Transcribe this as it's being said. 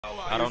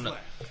I don't know.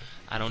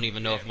 I don't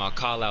even know if my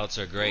callouts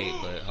are great,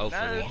 but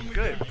hopefully. Nah,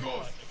 good.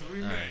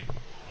 Alright.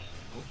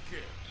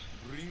 Okay,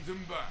 bring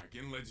them back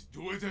and let's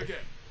do it again.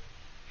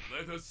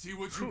 Let us see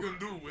what you can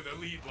do with a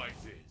lead like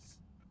this.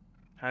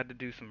 Had to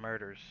do some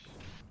murders.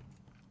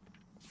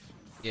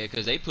 Yeah,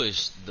 cause they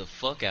pushed the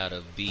fuck out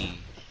of B,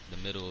 the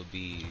middle of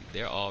B.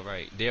 They're all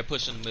right. They're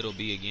pushing the middle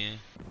B again.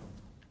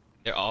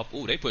 They're off.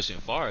 Ooh, they pushing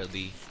far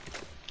B.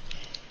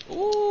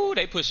 Ooh,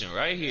 they pushing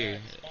right here.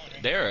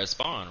 They're a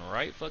spawn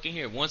right fucking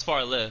here. One's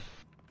far left.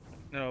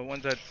 No,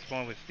 one's that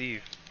spawn with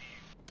Steve.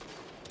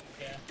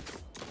 Yeah.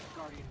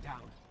 Guardian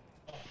down.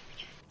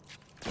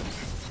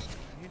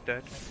 He's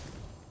dead.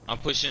 I'm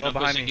pushing. Oh, I'm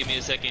behind pushing. me. Give me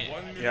a second.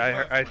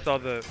 Yeah, I saw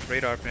the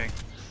radar ping.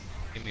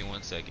 Give me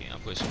 1 second. I'm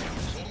pushing.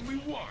 Only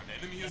one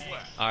enemy is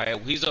left. All right,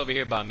 he's over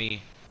here by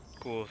me.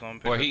 Cool, so I'm Or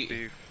picking up he-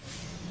 Steve.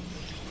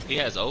 He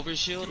has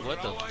overshield. Your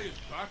What the? ally is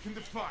back in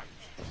the fight.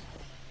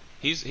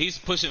 He's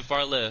pushing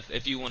far left.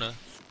 If you wanna.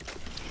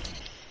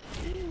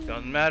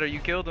 Doesn't matter, you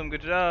killed him,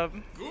 good job.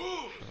 Good.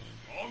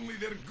 Only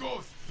their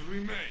ghosts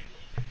remain.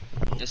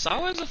 It's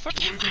always a first.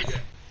 Do it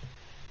again.